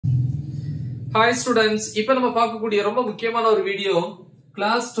Hi students, இப்போ நம்ம பார்க்கக்கூடிய ரொம்ப முக்கியமான ஒரு video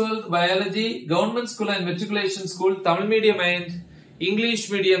class 12th biology government school and matriculation school Tamil medium and English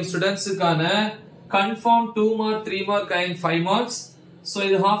medium studentsக்கான confirm 2 mark 3 mark and 5 marks. So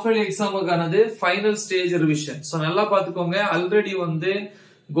இது half yearly examக்கானது final stage revision. So நல்லா பாத்துக்கோங்க. Already வந்து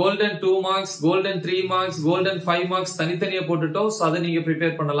golden 2 marks, golden 3 marks, golden 5 marks தனித்தனியா போட்டுட்டோம். So அதை நீங்க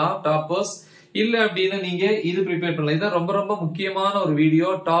prepare பண்ணலாம் toppers. இல்ல அப்படினா நீங்க இது prepare பண்ணலாம். இது ரொம்ப ரொம்ப முக்கியமான ஒரு வீடியோ.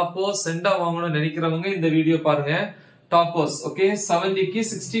 டாப்பர்ஸ் சென்டா வாங்கணும்னு நினைக்கிறவங்க இந்த வீடியோ பாருங்க. டாப்பர்ஸ் ஓகே 70 க்கு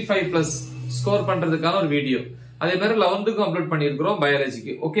 65 பிளஸ் ஸ்கோர் பண்றதுக்கான ஒரு வீடியோ. அதே மாதிரி 11க்கு அப்லோட் பண்ணியிருக்கோம்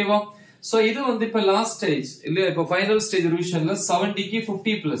பயாலஜிக்கு. ஓகேவா? சோ இது வந்து இப்ப லாஸ்ட் ஸ்டேஜ் இல்ல இப்ப ஃபைனல் ஸ்டேஜ் ரிவிஷன்ல 70 க்கு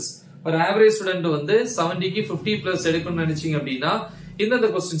 50 பிளஸ் ஒரு ஆவரேஜ் ஸ்டூடண்ட் வந்து 70 க்கு 50 பிளஸ் எடுக்கணும்னு நினைச்சீங்க அப்படினா இந்த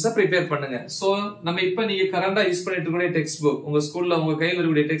क्वेश्चंस prepare பண்ணுங்க. சோ நம்ம இப்ப நீங்க கரண்டா யூஸ் பண்ணிட்டு இருக்கக்கூடிய டெக்ஸ்ட் புக் உங்க ஸ்கூல்ல உங்க கையில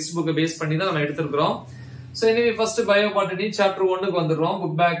இருக்கக்கூடிய டெக்ஸ்ட் புக்கை பேஸ் பண்ணி தான் நம்ம எடுத்துக்கிறோம். So anyway first bio botany chapter 1 க்கு வந்துறோம்.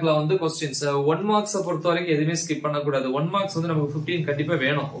 புக் பேக்ல வந்து क्वेश्चंस 1 மார்க்ஸ் பொறுத்த வரைக்கும் எதுமே ஸ்கிப் பண்ண கூடாது. 1 மார்க்ஸ் வந்து நமக்கு 15 கண்டிப்பா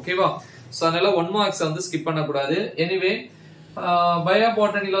வேணும். ஓகேவா? சோ அதனால 1 மார்க்ஸ் வந்து ஸ்கிப் பண்ண கூடாது. எனிவே பயோ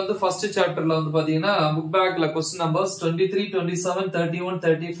பாட்டனில வந்து ஃபர்ஸ்ட் சாப்டர்ல வந்து பாத்தீங்கன்னா புக் பேக்ல क्वेश्चन நம்பர்ஸ் 23 27 31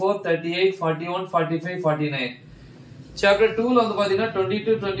 34 38 41 45 49. Chapter 2 ல வந்து பாத்தீங்கன்னா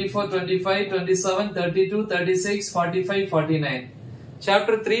 22 24 25 27 32 36 45 49.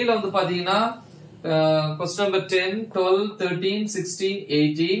 Chapter 3 ல வந்து பாத்தீங்கன்னா question number 10 12 13 16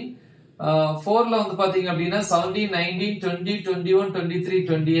 18. 4 ல வந்து பாத்தீங்க அப்படினா 17 19 20 21 23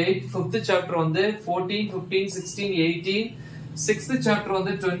 28. 5th chapter வந்து 14 15 16 18. 6th chapter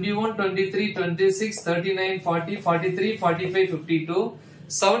வந்து 21 23 26 39 40 43 45 52.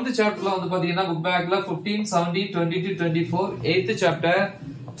 7th chapter la வந்து பாத்தீங்கன்னா book bag la 15 17 22 24. 8th chapter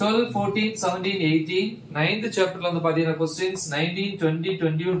 12 14 17 18. 9th chapter la வந்து பாத்தீங்கன்னா questions 19 20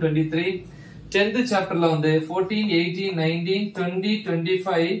 21 23. 10th chapter la வந்து 14 18 19 20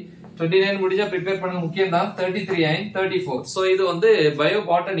 25 29 முடிஞ்சா prepare பண்ண முக்கியம் தான் 33 and 34. சோ இது வந்து பயோ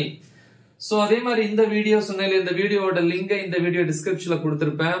பாட்டனி. சோ அதே மாதிரி இந்த வீடியோ சொன்னேன் இந்த வீடியோவோட லிங்கை இந்த வீடியோ டிஸ்கிரிப்ஷன்ல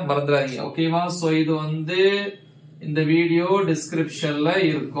கொடுத்திருப்பேன் மறந்துடாதீங்க. ஓகேவா? சோ இது வந்து இந்த வீடியோ டிஸ்கிரிப்ஷன்ல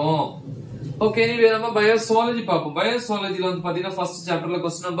இருக்கும். ஓகே நீ நம்ம பயோசுவாலஜி பாப்போம். பயோசுவாலஜில வந்து பாத்தீங்கன்னா ஃபர்ஸ்ட் சாப்டர்ல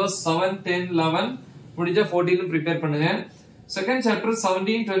क्वेश्चन நம்பர் 7 10 11 முடிஞ்சா 14 ப்ரிப்பேர் பண்ணுங்க. Second chapter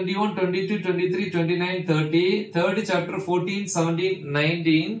 17 21 22 23 29 30. Third chapter 14 17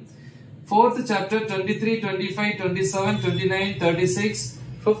 19. Fourth chapter 23 25 27 29 36.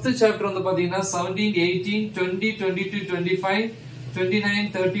 Fifth chapter வந்து பாத்தீங்கன்னா 17 18 20 22 25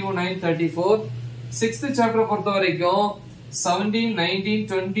 29 31 and 34. 6th chapter பொறுத்த வரைக்கும் 17 19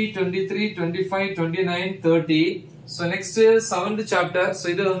 20 23 25 29 30. so next 7th chapter. so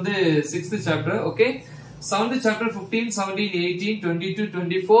இது வந்து 6th chapter. okay 7th chapter 15 17 18 22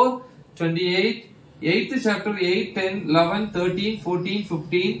 24 28. 8th chapter 8 10 11 13 14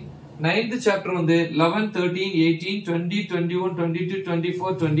 15. 9th chapter வந்து 11 13 18 20 21 22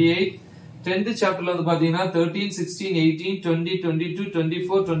 24 28. 10th chapter வந்து பாத்தீங்கன்னா 13 16 18 20 22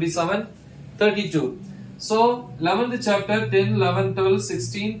 24 27 32. so 11th chapter 10 11 12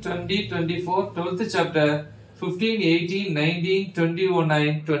 16 20 24. 12th chapter 15 18 19 21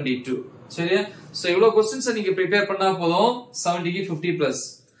 and 22. சரியா? சோ இவ்வளவு क्वेश्चंस நீங்க prepare பண்ணா போதும் 70 க்கு 50 பிளஸ்.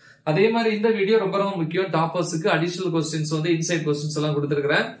 அதே மாதிரி இந்த வீடியோ ரொம்ப ரொம்ப முக்கியம். டாப்பர்ஸ்க்கு அடிஷனல் क्वेश्चंस வந்து இன்சைட் क्वेश्चंस எல்லாம்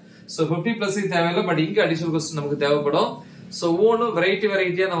கொடுத்திருக்கேன். சோ 50 பிளஸ் தேவையில்லை பட் இங்க அடிஷனல் क्वेश्चन நமக்கு தேவைப்படும். சோ ஒவ்வொரு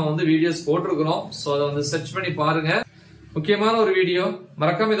வெரைட்டியா நம்ம வந்து வீடியோஸ் போட்டுருக்கோம். சோ அதை வந்து சர்ச் பண்ணி பாருங்க. முக்கியமான ஒரு வீடியோ.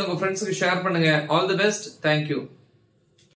 மறக்காம இதை உங்க ஃப்ரெண்ட்ஸ்க்கு ஷேர் பண்ணுங்க. All the best. தேங்க்யூ.